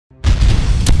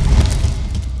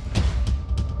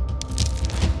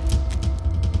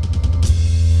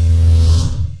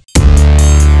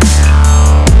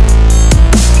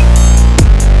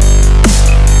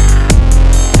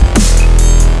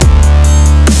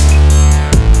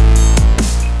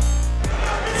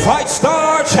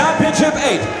FightStar Championship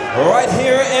 8, right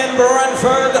here in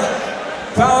Brentford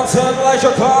Fountain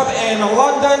Leisure Club in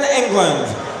London, England.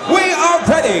 We are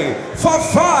ready for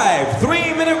 5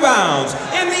 3-minute rounds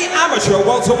in the amateur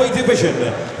welterweight division.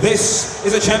 This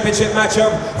is a championship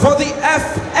matchup for the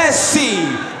FSC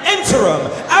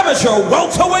Interim Amateur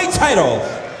Welterweight title.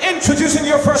 Introducing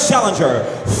your first challenger,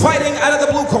 fighting out of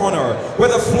the blue corner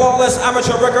with a flawless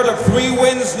amateur record of 3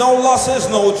 wins, no losses,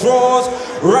 no draws,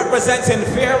 representing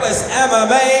Fearless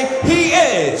MMA, he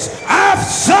is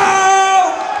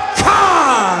Afzal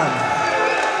Khan!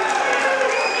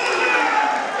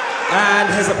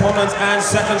 And his opponent and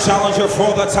second challenger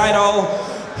for the title,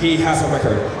 he has a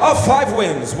record of 5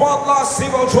 wins, 1 loss,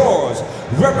 0 draws,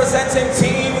 representing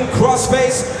Team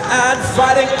Crossface and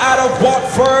fighting out of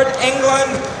Watford,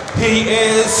 England, he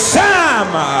is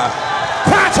Sam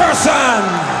Patterson!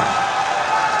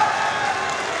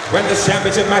 When this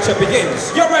championship matchup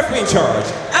begins, your referee in charge,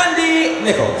 Andy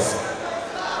Nichols.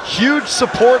 Huge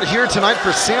support here tonight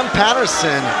for Sam Patterson.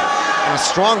 And a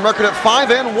strong record at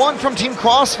 5-1 from Team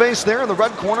Crossface there in the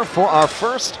red corner for our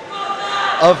first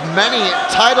of many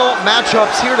title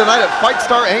matchups here tonight at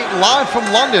FightStar 8, live from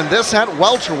London. This at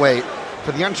welterweight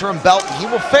for the interim belt. He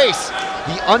will face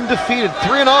the undefeated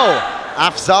 3-0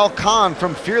 Afzal Khan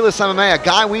from Fearless MMA, a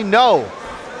guy we know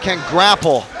can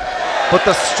grapple. But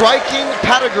the striking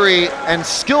pedigree and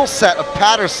skill set of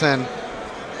Patterson,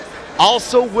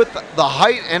 also with the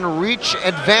height and reach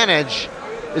advantage,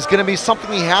 is going to be something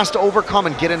he has to overcome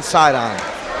and get inside on.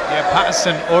 Yeah,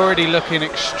 Patterson already looking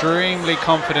extremely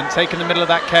confident, taking the middle of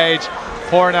that cage,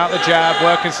 pouring out the jab,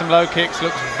 working some low kicks,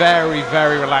 looks very,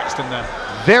 very relaxed in there.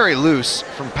 Very loose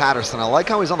from Patterson. I like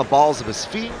how he's on the balls of his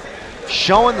feet,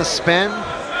 showing the spin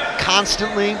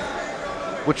constantly,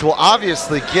 which will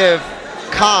obviously give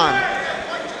Khan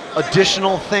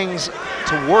additional things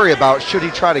to worry about should he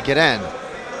try to get in.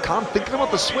 Khan thinking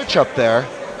about the switch up there.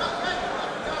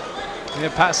 Yeah,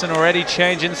 Patterson already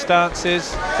changing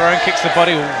stances, throwing kicks to the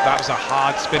body. Ooh, that was a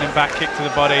hard spinning back kick to the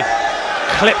body.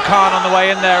 Clip Khan on the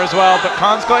way in there as well, but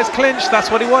Khan's got his clinch,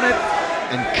 that's what he wanted.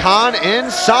 And Khan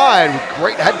inside with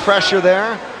great head pressure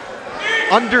there.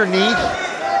 Underneath,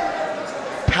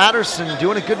 Patterson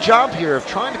doing a good job here of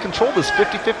trying to control this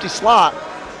 50-50 slot.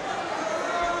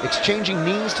 Exchanging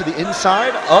knees to the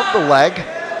inside of the leg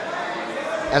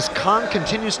as Khan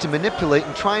continues to manipulate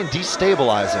and try and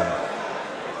destabilize him.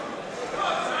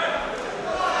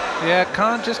 Yeah,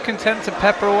 Khan just content to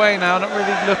pepper away now, not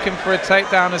really looking for a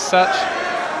takedown as such.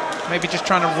 Maybe just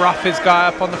trying to rough his guy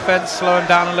up on the fence, slow him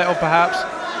down a little perhaps.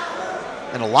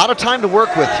 And a lot of time to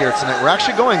work with here tonight. We're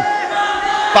actually going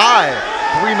 5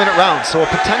 3-minute rounds, so a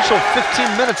potential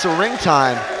 15 minutes of ring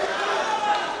time.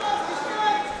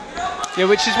 Yeah,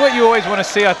 which is what you always want to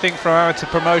see, I think, from amateur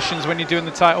promotions when you're doing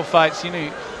the title fights. You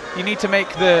know, you need to make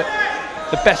the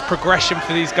best progression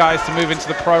for these guys to move into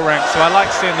the pro ranks. So I like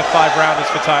seeing the 5-rounders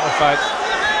for title fights.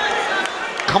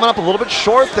 Coming up a little bit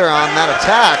short there on that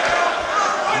attack.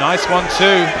 Nice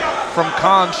 1-2 from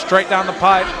Khan, straight down the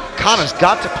pipe. Khan has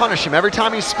got to punish him every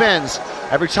time he spins,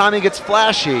 every time he gets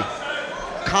flashy.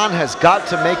 Khan has got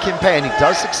to make him pay, and he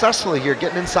does successfully here,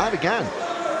 getting inside again.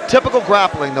 Typical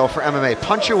grappling though for MMA.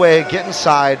 Punch your way, get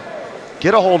inside,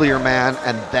 get a hold of your man,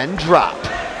 and then drop.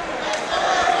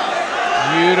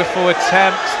 Beautiful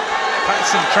attempt.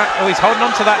 Patterson, oh, he's holding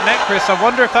on to that neck, Chris. I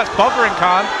wonder if that's bothering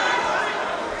Khan.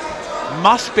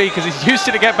 Must be, because he's used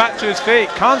to get back to his feet.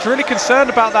 Khan's really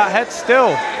concerned about that head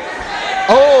still.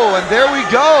 Oh, and there we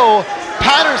go.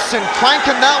 Patterson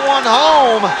cranking that one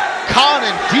home. Khan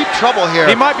in deep trouble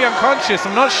here. He might be unconscious,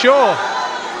 I'm not sure.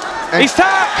 And he's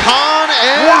tapped. Khan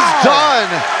is done.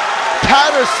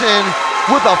 Patterson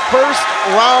with a first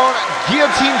round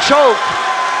guillotine choke.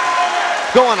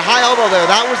 Going high elbow there,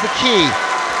 that was the key.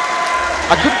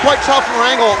 I couldn't quite tell from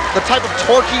an angle the type of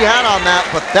torque he had on that,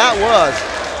 but that was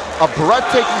a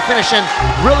breathtaking finish and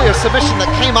really a submission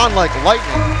that came on like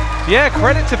lightning. Yeah,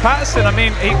 credit to Patterson. I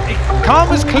mean, Khan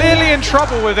was clearly in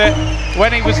trouble with it when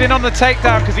he was in on the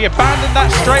takedown because he abandoned that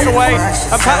straight away,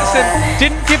 and Patterson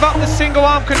didn't give up the single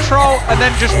arm control and then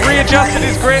just readjusted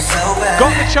his grip, got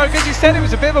the choke. As you said, it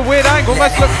was a bit of a weird angle,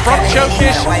 almost looked front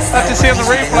choke-ish. Have to see on the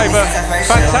replay, but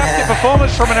fantastic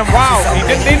performance from him. And wow, he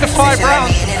didn't need the 5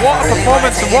 rounds. What a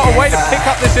performance and what a way to pick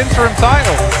up this interim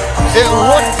title. It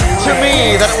looked to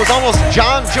me that it was almost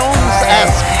John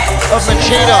Jones-esque of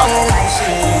Machida.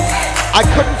 I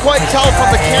couldn't quite tell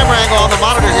from the camera angle on the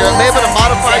monitor here. It may have been a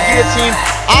modified guillotine.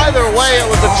 Either way, it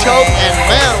was a choke, and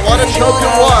man, what a choke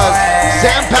it was.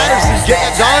 Sam Patterson getting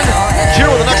it done. Cheer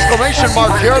with an exclamation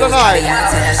mark here tonight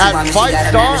at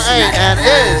FightStar 8, and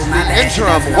is the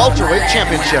interim welterweight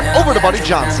championship. Over to Buddy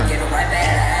Johnson.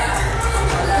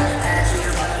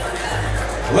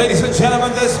 Ladies and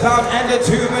gentlemen, this bout ended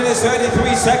 2 minutes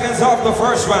 33 seconds of the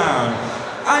first round.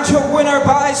 And your winner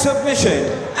by submission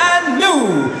and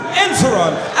new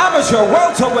interim amateur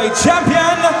welterweight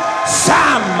champion,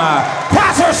 Sam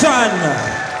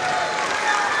Patterson.